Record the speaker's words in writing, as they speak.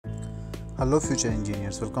Hello future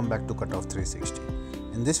engineers, welcome back to Cutoff 360.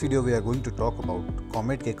 In this video we are going to talk about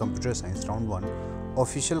COMEDK Computer Science Round 1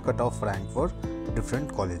 official cutoff rank for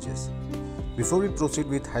different colleges. Before we proceed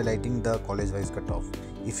with highlighting the college-wise cutoff,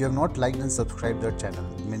 if you have not liked and subscribed the channel,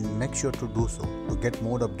 make sure to do so to get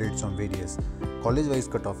more updates on various college-wise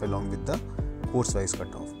cutoff along with the course-wise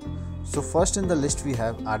cutoff. So first in the list we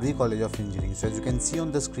have RV College of Engineering. So as you can see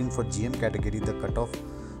on the screen, for GM category the cutoff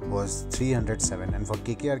was 307 and for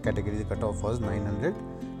KKR category the cutoff was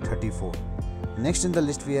 934. Next in the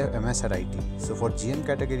list we have MSRIT. So for GM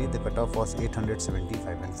category the cutoff was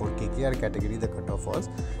 875 and for KKR category the cutoff was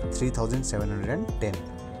 3710.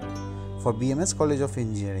 For BMS College of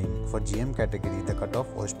Engineering, for GM category the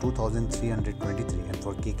cutoff was 2323 and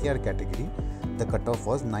for KKR category the cutoff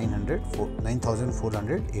was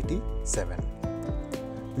 9487.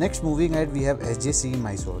 Next, moving ahead, we have SJCE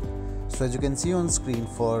Mysore. So as you can see on screen,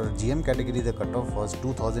 for GM category the cutoff was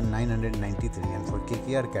 2993 and for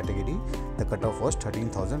KKR category the cutoff was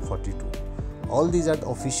 13042. All these are the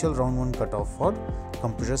official round 1 cutoff for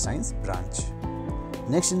computer science branch.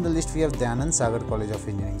 Next in the list we have Dayananda Sagar College of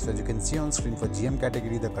Engineering. So as you can see on screen, for GM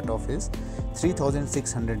category the cutoff is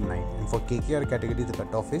 3609 and for KKR category the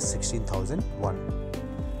cutoff is 16001.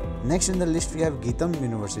 Next in the list we have PES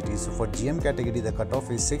University. So for GM category the cutoff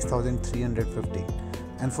is 6315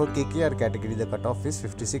 and for KKR category the cutoff is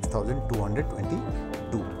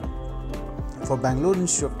 56222. For Bangalore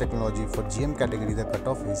Institute of Technology, for GM category the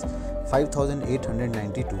cutoff is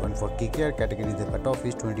 5892 and for KKR category the cutoff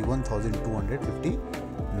is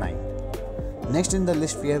 21259. Next in the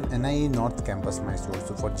list we have NIE North Campus Mysore.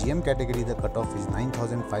 So for GM category the cutoff is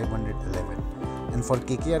 9511 and for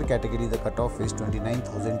KKR category the cutoff is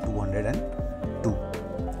 29202.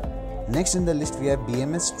 Next in the list we have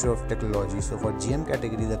BMSCE of Technology. So for GM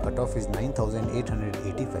category the cutoff is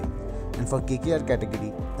 9885 and for KKR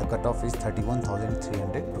category the cutoff is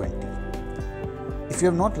 31320. If you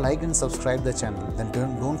have not liked and subscribed the channel, then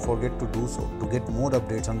don't forget to do so to get more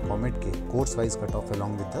updates on COMEDK course-wise cutoff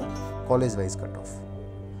along with the college-wise cutoff.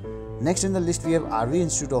 Next in the list we have RV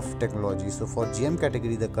Institute of Technology. So for GM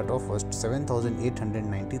category the cutoff was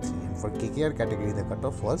 7893 and for KKR category the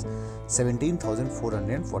cutoff was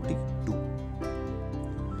 17442.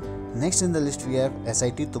 Next in the list we have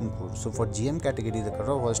SIT Tumkur. So for GM category the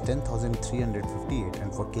cutoff was 10358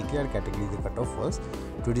 and for KKR category the cutoff was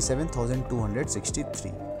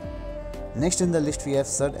 27263. Next in the list we have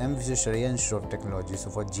Sir M. Visvesvaraya Institute of Technology. So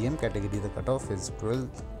for GM category the cutoff is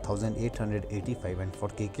 12885 and for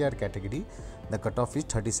KKR category the cutoff is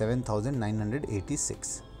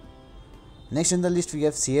 37986. Next in the list we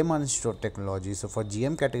have CMR Institute of Technology. So for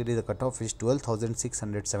GM category the cutoff is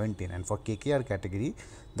 12617 and for KKR category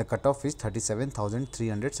the cutoff is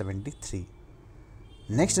 37373.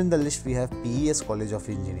 Next in the list we have PES College of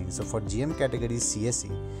Engineering. So for GM category CSE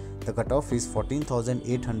the cutoff is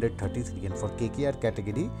 14833 and for KKR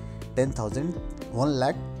category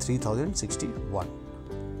 1,30,3061.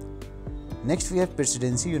 Next we have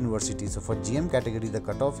Presidency University. So for GM category the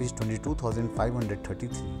cutoff is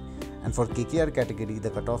 22,533 and for KKR category the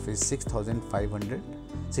cutoff is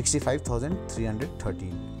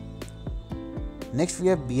 65,313. Next we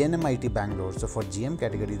have BNMIT Bangalore. So for GM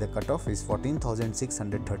category the cutoff is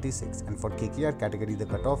 14,636 and for KKR category the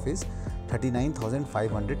cutoff is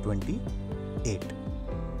 39,528.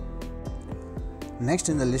 Next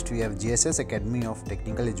in the list we have JSS Academy of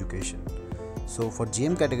Technical Education. So for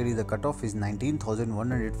GM category the cutoff is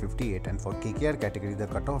 19,158 and for KKR category the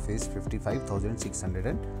cutoff is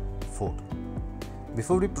 55,604.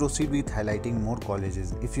 Before we proceed with highlighting more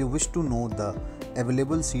colleges, if you wish to know the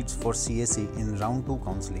available seats for CSE in round 2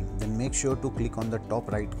 counseling, then make sure to click on the top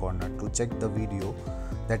right corner to check the video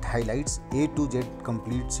that highlights A to Z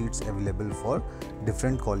complete seats available for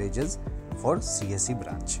different colleges for CSE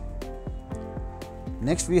branch.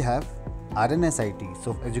 Next we have RNSIT.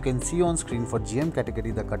 So as you can see on screen, for GM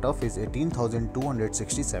category the cutoff is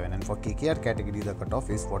 18,267 and for KKR category the cutoff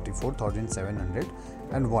is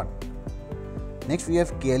 44,701. Next we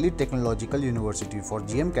have KLE Technological University. For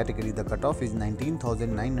GM category the cutoff is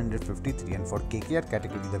 19,953 and for KKR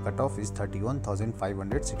category the cutoff is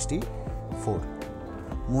 31,564.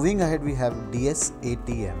 Moving ahead we have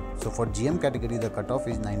DSATM. So for GM category the cutoff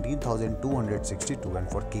is 19,262 and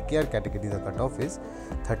for KKR category the cutoff is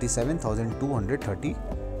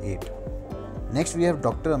 37,238. Next we have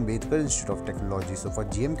Dr. Ambedkar Institute of Technology. So for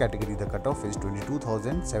GM category the cutoff is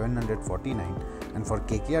 22,749 and for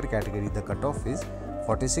KKR category the cutoff is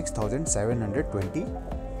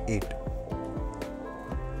 46,728.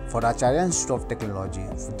 For Acharya Institute of Technology,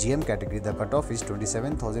 for GM category, the cutoff is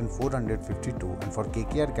 27,452 and for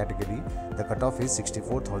KKR category, the cutoff is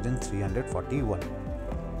 64,341.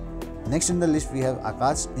 Next in the list we have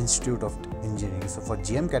Akash Institute of Engineering. So for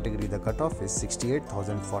GM category, the cutoff is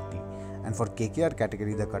 68,040 and for KKR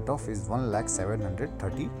category, the cutoff is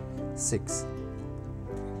 1,736.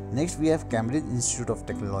 Next we have Cambridge Institute of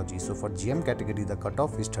Technology. So for GM category, the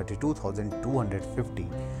cutoff is 32,250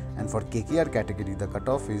 and for KKR category, the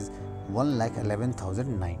cutoff is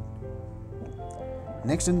 1,11,009.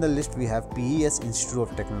 Next in the list we have PES Institute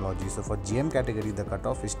of Technology. So for GM category, the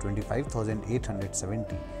cutoff is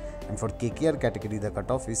 25,870 and for KKR category, the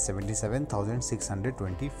cutoff is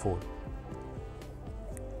 77,624.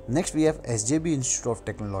 Next we have SJB Institute of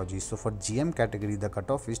Technology. So for GM category, the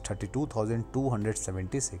cutoff is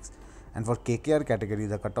 32,276 and for KKR category,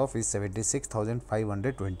 the cutoff is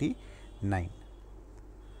 76,529.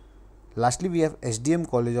 Lastly we have SDM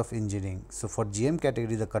College of Engineering. So for GM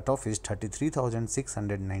category, the cutoff is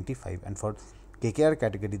 33,695 and for KKR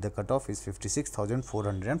category, the cutoff is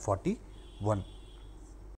 56,441.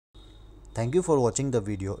 Thank you for watching the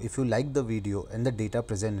video. If you like the video and the data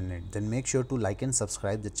present in it, then make sure to like and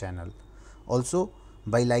subscribe the channel. Also,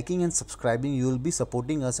 by liking and subscribing, you will be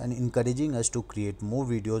supporting us and encouraging us to create more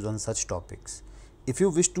videos on such topics. If you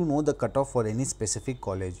wish to know the cutoff for any specific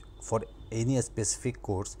college, for any specific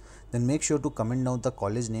course, then make sure to comment down the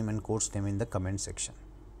college name and course name in the comment section.